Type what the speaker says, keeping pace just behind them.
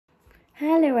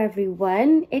Hello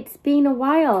everyone, it's been a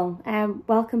while.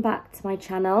 Welcome back to my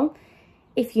channel.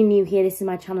 If you're new here, this is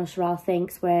my channel, Sherelle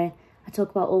Thinks, where I talk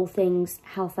about all things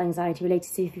health anxiety related.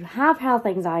 So if you have health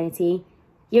anxiety,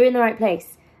 you're in the right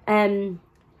place. But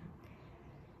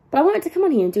I wanted to come on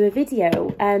here and do a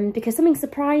video because something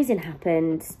surprising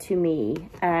happened to me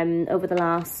over the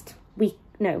last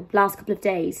couple of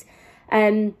days.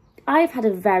 I've had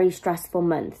a very stressful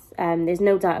month. There's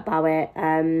no doubt about it.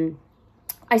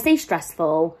 I say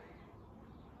stressful.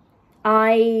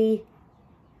 I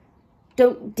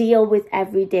don't deal with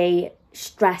everyday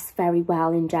stress very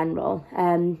well in general.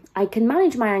 I can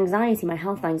manage my anxiety, my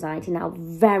health anxiety now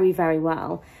very, very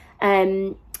well.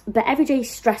 But everyday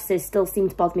stresses still seem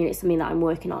to bother me, and it's something that I'm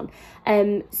working on.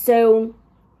 So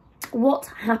what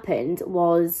happened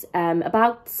was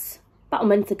about a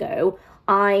month ago,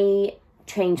 I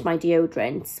changed my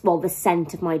deodorant. Well, the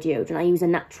scent of my deodorant. I use a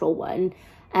natural one.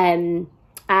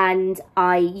 And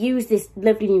I used this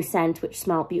lovely new scent, which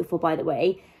smelled beautiful, by the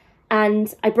way.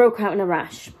 And I broke out in a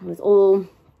rash. It was all,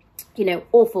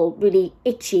 awful, really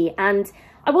itchy. And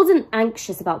I wasn't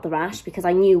anxious about the rash because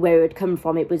I knew where it would come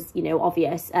from. It was,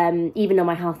 obvious. Even though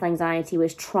my health anxiety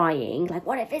was trying, like,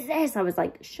 what if it's this? I was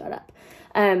like, shut up.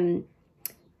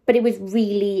 But it was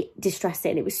really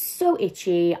distressing. It was so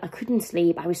itchy. I couldn't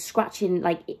sleep. I was scratching,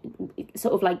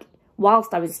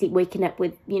 whilst I was asleep, waking up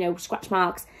with, scratch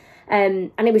marks.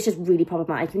 And it was just really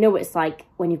problematic. You know what it's like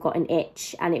when you've got an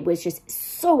itch, and it was just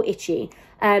so itchy.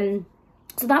 So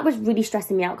that was really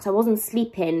stressing me out because I wasn't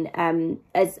sleeping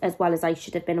as well as I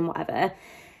should have been and whatever.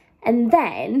 And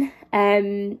then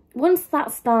once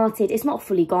that started, it's not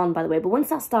fully gone, by the way, but once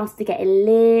that started to get a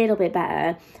little bit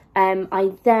better,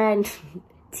 I then,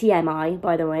 TMI,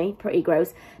 by the way, pretty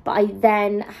gross, but I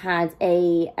then had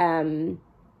a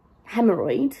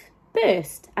hemorrhoid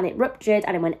burst, and it ruptured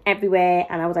and it went everywhere,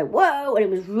 and I was like, whoa, and it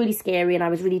was really scary, and I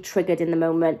was really triggered in the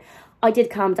moment. I did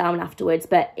calm down afterwards,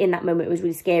 but in that moment it was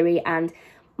really scary, and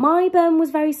my bum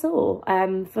was very sore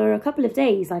for a couple of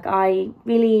days. Like, I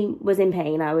really was in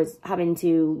pain. I was having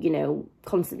to,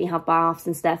 constantly have baths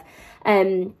and stuff.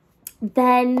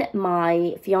 Then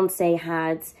my fiance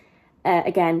had,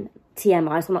 again,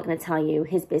 TMI, so I'm not going to tell you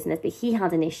his business, but he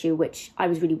had an issue which I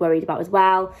was really worried about as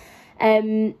well.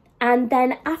 And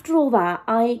then after all that,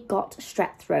 I got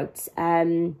strep throat.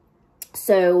 I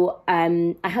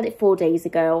had it 4 days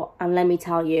ago, and let me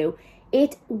tell you,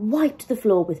 it wiped the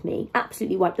floor with me.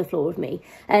 Absolutely wiped the floor with me.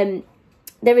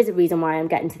 There is a reason why I'm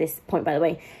getting to this point, by the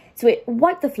way. So it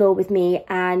wiped the floor with me,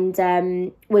 and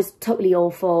was totally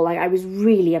awful. Like, I was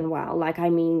really unwell. Like, I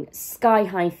mean,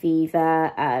 sky-high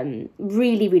fever,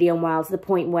 really, really unwell, to the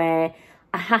point where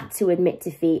I had to admit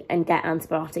defeat and get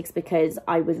antibiotics because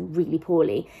I was really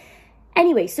poorly.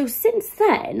 Anyway, so since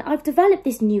then, I've developed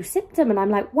this new symptom, and I'm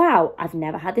like, wow, I've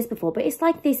never had this before, but it's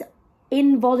like this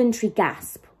involuntary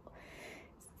gasp.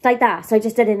 It's like that. So I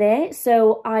just did it there.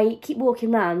 So I keep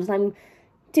walking around, and I'm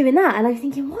doing that, and I'm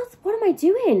thinking, what am I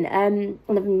doing? And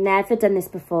I've never done this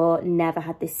before, never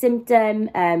had this symptom.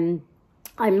 I'm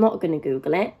not going to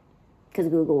Google it, because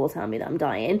Google will tell me that I'm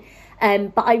dying.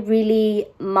 But I really,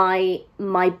 my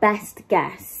best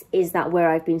guess is that where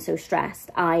I've been so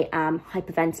stressed, I am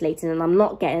hyperventilating and I'm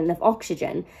not getting enough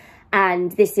oxygen.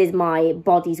 And this is my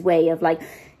body's way of, like,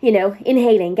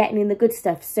 inhaling, getting in the good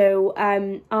stuff. So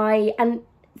and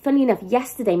funny enough,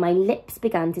 yesterday my lips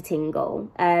began to tingle.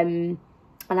 And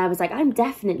I was like, I'm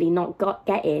definitely not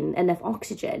getting enough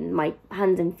oxygen. My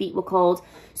hands and feet were cold.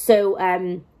 So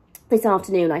this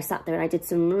afternoon I sat there and I did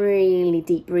some really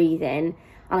deep breathing,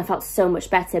 and I felt so much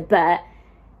better. But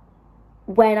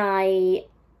when I'm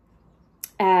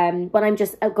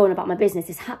just going about my business,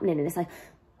 it's happening, and it's like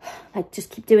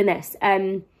just keep doing this.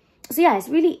 So yeah, it's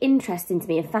really interesting to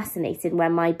me and fascinating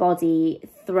when my body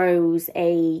throws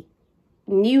a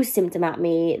new symptom at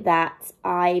me that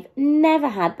I've never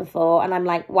had before, and I'm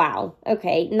like, wow,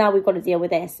 okay, now we've got to deal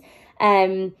with this.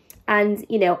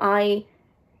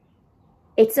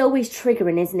 It's always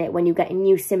triggering, isn't it, when you get a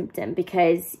new symptom,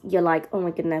 because you're like, oh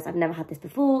my goodness, I've never had this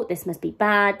before. This must be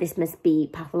bad. This must be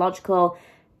pathological.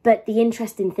 But the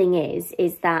interesting thing is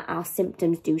that our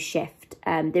symptoms do shift.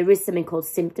 There is something called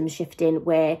symptom shifting,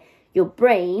 where your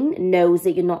brain knows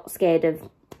that you're not scared of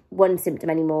one symptom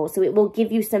anymore. So it will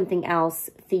give you something else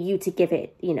for you to give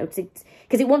it,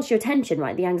 because it wants your attention,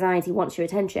 right? The anxiety wants your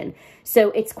attention.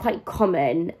 So it's quite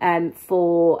common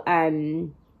for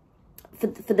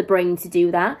the brain to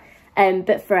do that.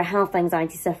 But for a health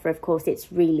anxiety sufferer, of course,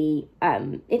 it's really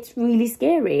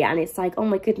scary. And it's like, oh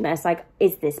my goodness, like,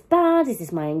 is this bad? Is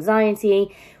this my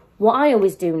anxiety? What I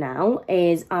always do now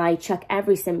is I chuck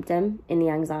every symptom in the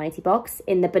anxiety box,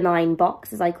 in the benign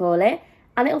box, as I call it,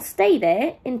 and it'll stay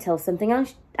there until something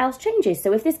else changes.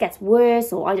 So if this gets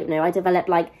worse, or I don't know, I develop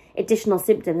like additional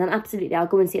symptoms, then absolutely I'll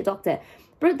go and see a doctor.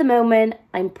 But at the moment,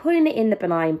 I'm putting it in the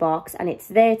benign box and it's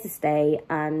there to stay,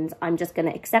 and I'm just going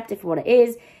to accept it for what it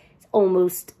is. It's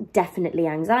almost definitely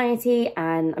anxiety,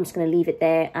 and I'm just going to leave it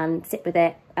there and sit with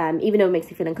it. Even though it makes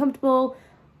me feel uncomfortable,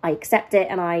 I accept it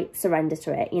and I surrender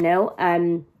to it, you know.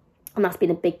 And that's been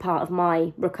a big part of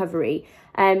my recovery.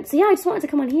 So yeah, I just wanted to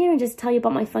come on here and just tell you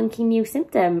about my funky new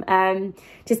symptom.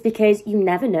 Just because you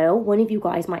never know, one of you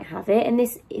guys might have it. And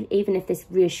this, even if this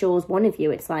reassures one of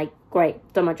you, it's like,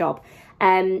 great, done my job.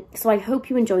 So I hope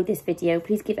you enjoyed this video.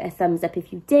 Please give it a thumbs up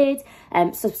if you did.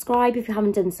 Subscribe if you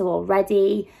haven't done so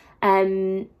already.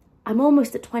 I'm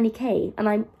almost at 20k, and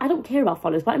I don't care about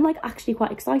followers, but I'm like actually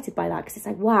quite excited by that, because it's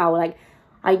like, wow, like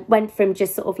I went from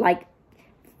just sort of like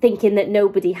thinking that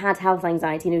nobody had health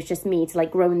anxiety and it was just me, to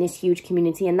like growing this huge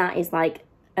community, and that is like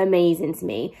amazing to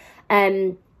me.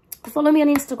 Follow me on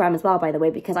Instagram as well, by the way,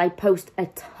 because I post a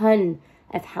ton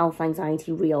of health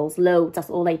anxiety reels, loads, that's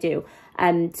all I do.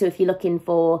 So if you're looking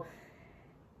for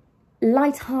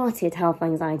light-hearted health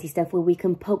anxiety stuff where we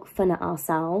can poke fun at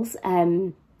ourselves,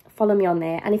 follow me on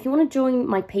there. And if you want to join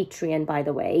my Patreon, by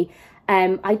the way,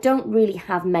 I don't really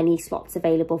have many slots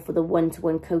available for the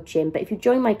one-to-one coaching, but if you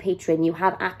join my Patreon, you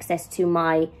have access to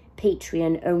my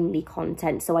Patreon only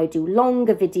content. So I do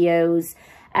longer videos,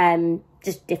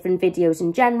 just different videos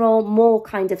in general, more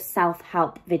kind of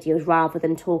self-help videos rather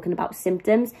than talking about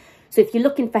symptoms. So if you're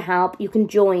looking for help, you can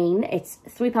join. It's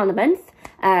 £3 a month.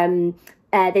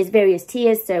 There's various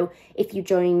tiers. So if you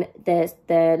join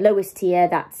the lowest tier,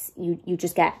 that's you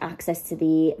just get access to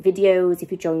the videos.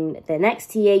 If you join the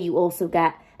next tier, you also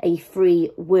get a free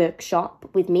workshop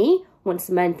with me once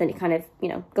a month, and it kind of, you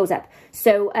know, goes up.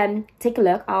 So take a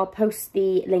look. I'll post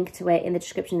the link to it in the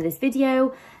description of this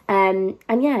video. And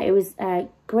yeah, it was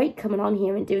great coming on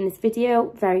here and doing this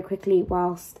video very quickly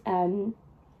whilst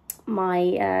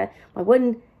my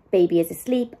one baby is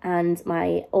asleep and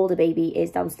my older baby is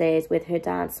downstairs with her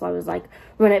dad. So I was like,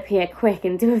 run up here quick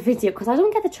and do a video, because I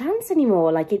don't get the chance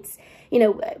anymore. Like, it's, you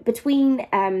know, between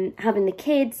having the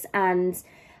kids and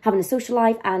having a social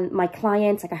life and my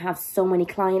clients, like I have so many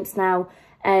clients now,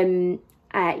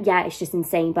 yeah, it's just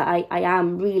insane. But I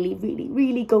am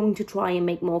really going to try and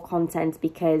make more content,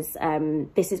 because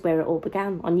this is where it all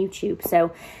began, on YouTube.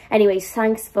 So anyways,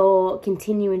 thanks for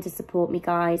continuing to support me,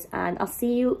 guys, and I'll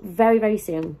see you very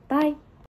soon. Bye.